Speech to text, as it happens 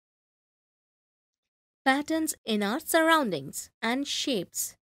Patterns in our surroundings and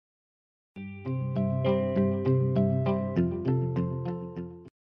shapes.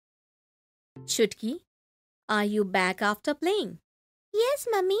 Chutki, are you back after playing? Yes,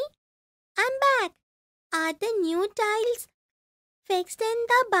 Mummy, I'm back. Are the new tiles fixed in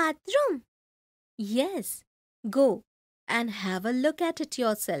the bathroom? Yes. Go and have a look at it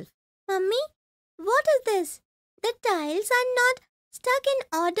yourself. Mummy, what is this? The tiles are not stuck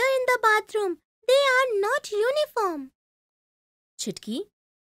in order in the bathroom. They are not uniform. Chutki,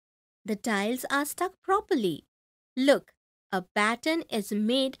 the tiles are stuck properly. Look, a pattern is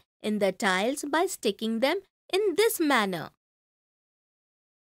made in the tiles by sticking them in this manner.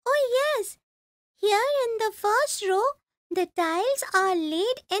 Oh, yes. Here in the first row, the tiles are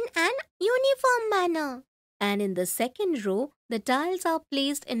laid in an uniform manner. And in the second row, the tiles are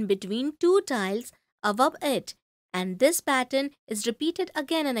placed in between two tiles above it. And this pattern is repeated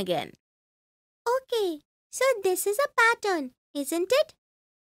again and again. Okay, so this is a pattern, isn't it?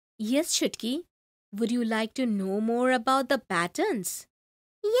 Yes, Chutki. Would you like to know more about the patterns?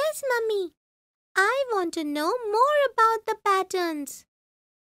 Yes, Mummy. I want to know more about the patterns.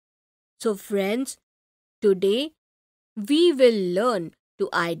 So, friends, today we will learn to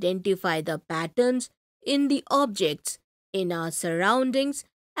identify the patterns in the objects in our surroundings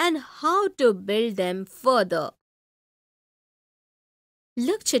and how to build them further.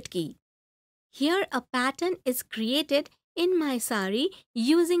 Look, Chutki. Here a pattern is created in my sari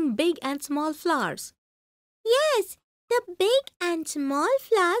using big and small flowers. Yes, the big and small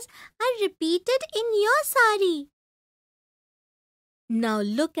flowers are repeated in your sari. Now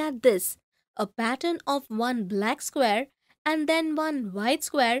look at this. A pattern of one black square and then one white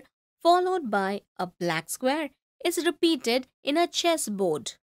square followed by a black square is repeated in a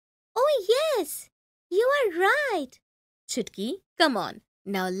chessboard. Oh, yes, you are right. Chutki, come on.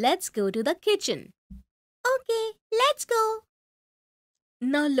 Now let's go to the kitchen. Okay, let's go.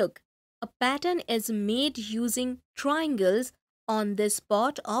 Now look, a pattern is made using triangles on this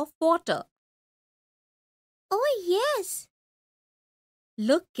pot of water. Oh, yes.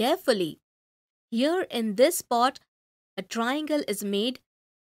 Look carefully. Here in this pot, a triangle is made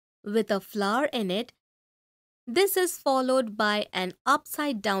with a flower in it. This is followed by an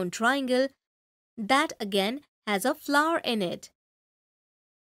upside down triangle that again has a flower in it.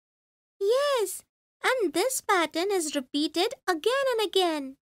 Yes, and this pattern is repeated again and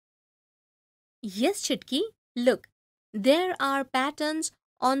again. Yes, Chutki, look, there are patterns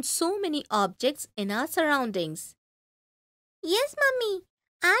on so many objects in our surroundings. Yes, Mummy,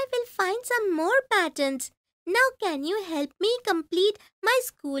 I will find some more patterns. Now can you help me complete my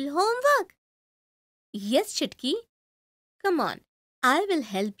school homework? Yes, Chutki, come on, I will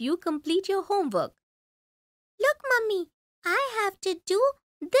help you complete your homework. Look, Mummy, I have to do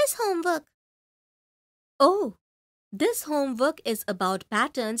this homework. Oh, this homework is about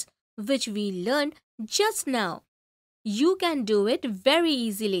patterns which we learned just now. You can do it very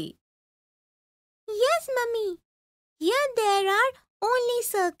easily. Yes, Mummy. Here there are only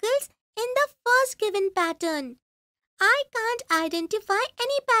circles in the first given pattern. I can't identify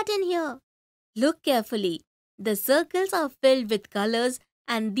any pattern here. Look carefully. The circles are filled with colors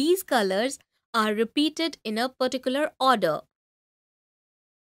and these colors are repeated in a particular order.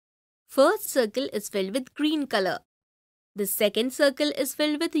 First circle is filled with green color. The second circle is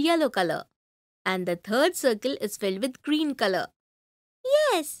filled with yellow color. And the third circle is filled with green color.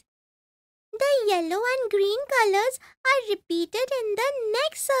 Yes, the yellow and green colors are repeated in the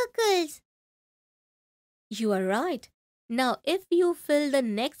next circles. You are right. Now if you fill the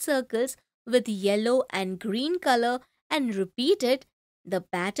next circles with yellow and green color and repeat it, the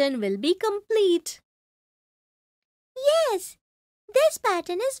pattern will be complete. Yes, this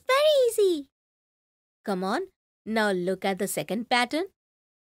pattern is very easy. Come on, now look at the second pattern.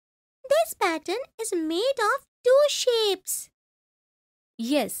 This pattern is made of two shapes.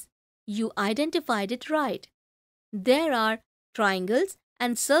 Yes, you identified it right. There are triangles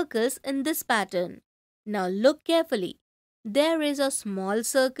and circles in this pattern. Now look carefully. There is a small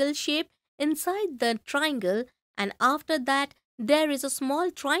circle shape inside the triangle and after that there is a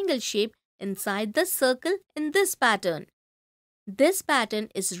small triangle shape inside the circle in this pattern. This pattern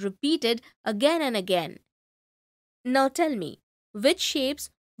is repeated again and again. Now tell me, which shapes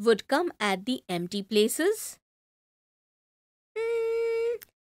would come at the empty places?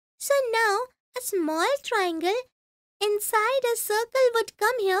 So now a small triangle inside a circle would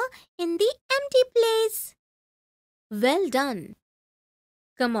come here in the empty place. Well done.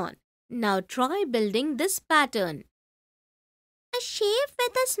 Come on, now try building this pattern. A shape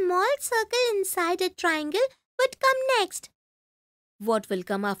with a small circle inside a triangle would come next. What will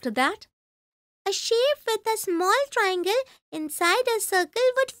come after that? A shape with a small triangle inside a circle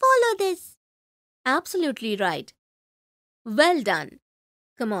would follow this. Absolutely right. Well done.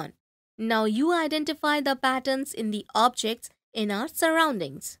 Come on. Now you identify the patterns in the objects in our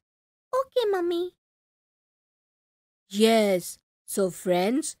surroundings. Okay, Mummy. Yes. So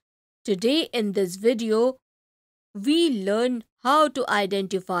friends, today in this video, we learn how to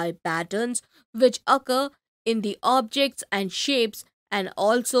identify patterns which occur in the objects and shapes and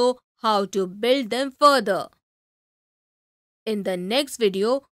also how to build them further. In the next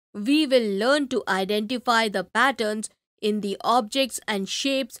video, we will learn to identify the patterns in the objects and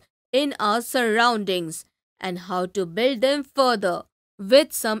shapes in our surroundings and how to build them further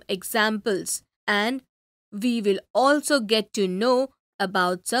with some examples, and we will also get to know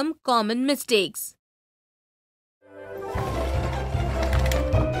about some common mistakes.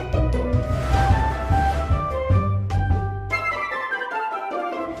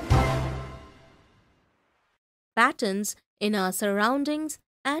 Patterns in our surroundings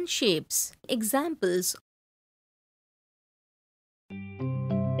and shapes. Examples.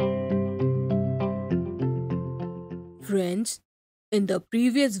 Friends, in the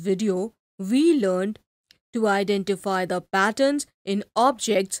previous video, we learned to identify the patterns in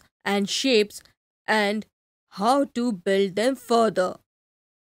objects and shapes and how to build them further.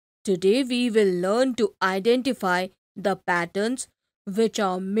 Today we will learn to identify the patterns which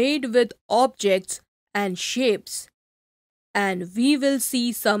are made with objects and shapes, and we will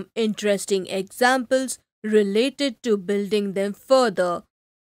see some interesting examples related to building them further.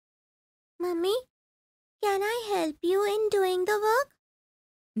 Mummy, can I help you in doing the work?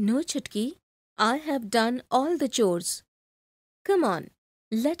 No, Chutki, I have done all the chores. Come on,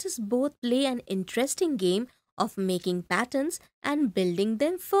 let us both play an interesting game of making patterns and building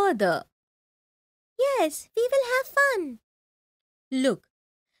them further. Yes, we will have fun. Look,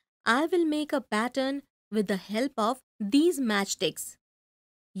 I will make a pattern with the help of these matchsticks.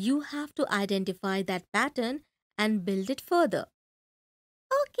 You have to identify that pattern and build it further.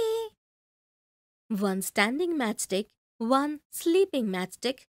 Okay. One standing matchstick, one sleeping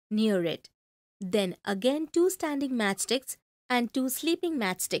matchstick near it. Then again 2 standing matchsticks and 2 sleeping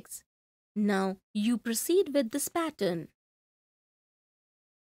matchsticks. Now you proceed with this pattern.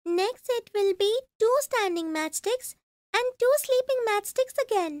 Next it will be 2 standing matchsticks and 2 sleeping matchsticks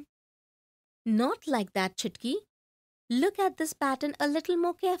again. Not like that, Chutki. Look at this pattern a little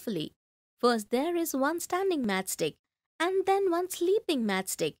more carefully. First there is one standing matchstick and then one sleeping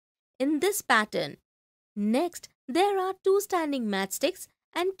matchstick in this pattern. Next, there are 2 standing matchsticks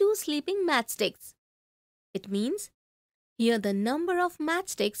and 2 sleeping matchsticks. It means here the number of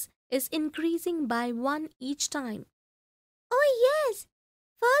matchsticks is increasing by 1 each time. Oh yes,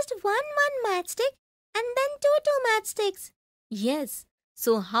 first one matchstick and then two matchsticks. Yes,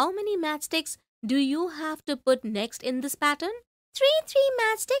 so how many matchsticks do you have to put next in this pattern? 3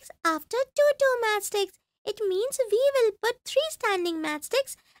 matchsticks after two matchsticks. It means we will put 3 standing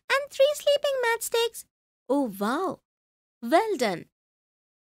matchsticks and 3 sleeping matchsticks. Oh wow, well done.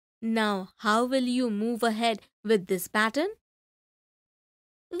 Now how will you move ahead with this pattern?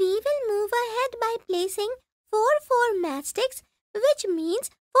 We will move ahead by placing 4 matchsticks, which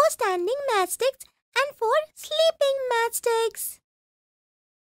means 4 standing matchsticks and 4 sleeping matchsticks.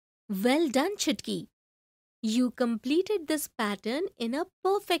 Well done, Chutki. You completed this pattern in a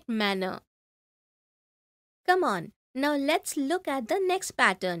perfect manner. Come on, now let's look at the next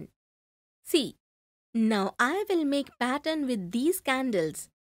pattern. See, now I will make pattern with these candles.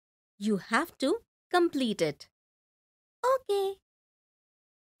 You have to complete it. Okay.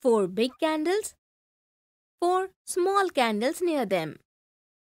 4 big candles, 4 small candles near them.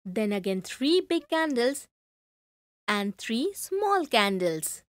 Then again 3 big candles and 3 small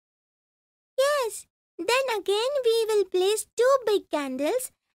candles. Yes, then again we will place 2 big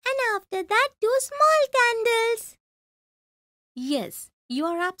candles and after that 2 small candles. Yes, you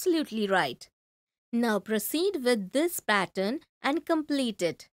are absolutely right. Now proceed with this pattern and complete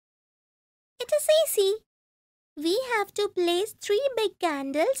it. It is easy. We have to place 3 big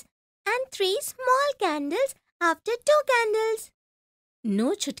candles and 3 small candles after 2 candles.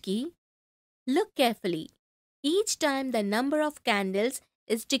 No, Chutki. Look carefully. Each time the number of candles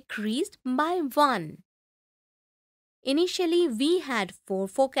is decreased by 1. Initially we had 4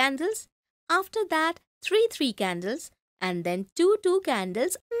 candles, after that 3 candles and then 2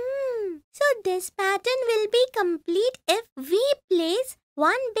 candles. So this pattern will be complete if we place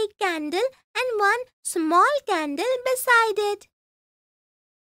 1 big candle and 1 small candle beside it.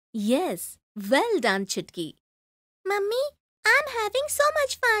 Yes, well done, Chutki. Mummy, I'm having so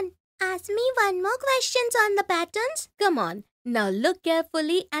much fun. Ask me one more questions on the patterns. Come on, Now look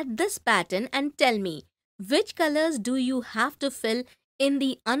carefully at this pattern and tell me, which colors do you have to fill in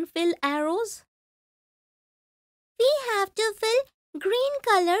the unfilled arrows? We have to fill green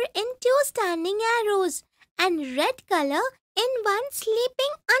color in 2 standing arrows and red color in 1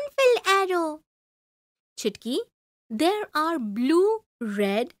 sleeping unfilled arrow. Chutki, there are blue,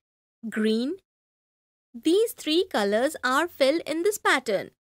 red, green. These 3 colors are filled in this pattern.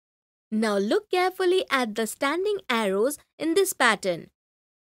 Now look carefully at the standing arrows in this pattern.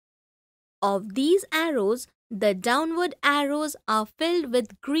 Of these arrows, the downward arrows are filled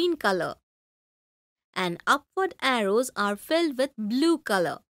with green color and upward arrows are filled with blue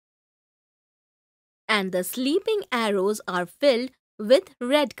color. And the sleeping arrows are filled with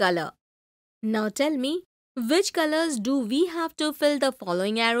red color. Now tell me, which colors do we have to fill the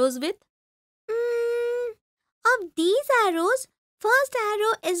following arrows with? Of these arrows, first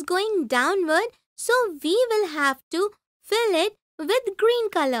arrow is going downward, so we will have to fill it with green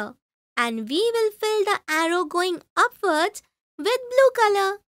color. And we will fill the arrow going upwards with blue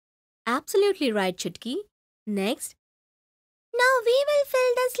color. Absolutely right, Chutki. Next. Now we will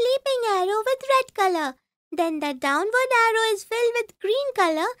fill the sleeping arrow with red color. Then the downward arrow is filled with green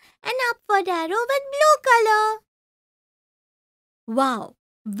color and upward arrow with blue color. Wow!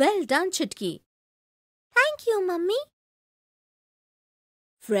 Well done, Chutki. Thank you, Mummy.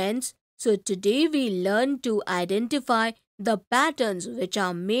 Friends, so today we learned to identify the patterns which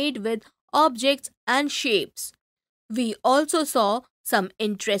are made with objects and shapes. We also saw some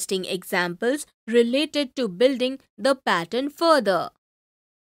interesting examples related to building the pattern further.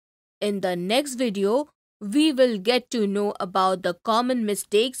 In the next video, we will get to know about the common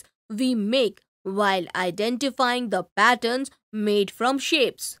mistakes we make while identifying the patterns made from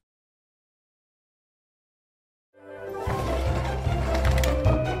shapes.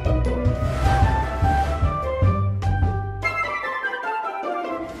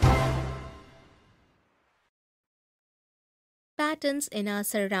 Patterns in our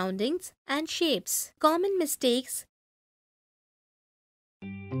surroundings and shapes. Common mistakes.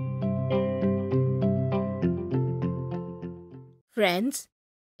 Friends,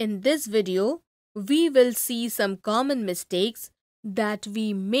 in this video, we will see some common mistakes that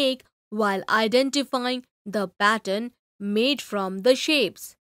we make while identifying the pattern made from the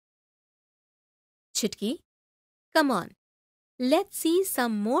shapes. Chutki, come on, let's see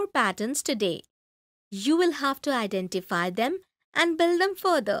some more patterns today. You will have to identify them and build them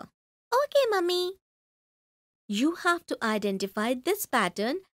further. Okay, Mummy. You have to identify this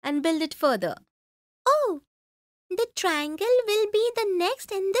pattern and build it further. Oh, the triangle will be the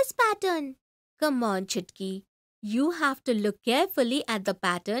next in this pattern. Come on, Chutki. You have to look carefully at the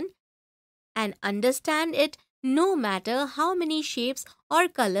pattern and understand it no matter how many shapes or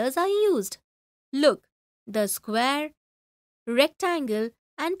colors are used. Look, the square, rectangle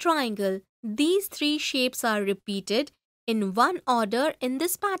and triangle. These 3 shapes are repeated in one order in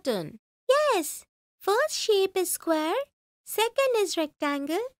this pattern. Yes, first shape is square, second is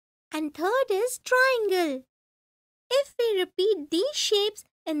rectangle and third is triangle. If we repeat these shapes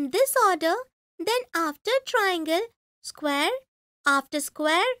in this order, then after triangle, square, after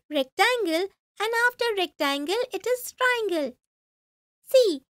square, rectangle and after rectangle it is triangle.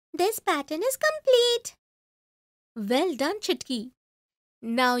 See, this pattern is complete. Well done, Chutki.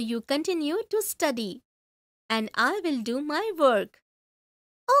 Now you continue to study and I will do my work.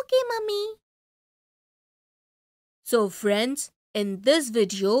 Okay, Mummy. So friends, in this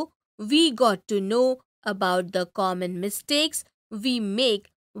video, we got to know about the common mistakes we make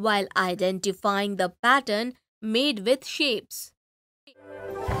while identifying the pattern made with shapes.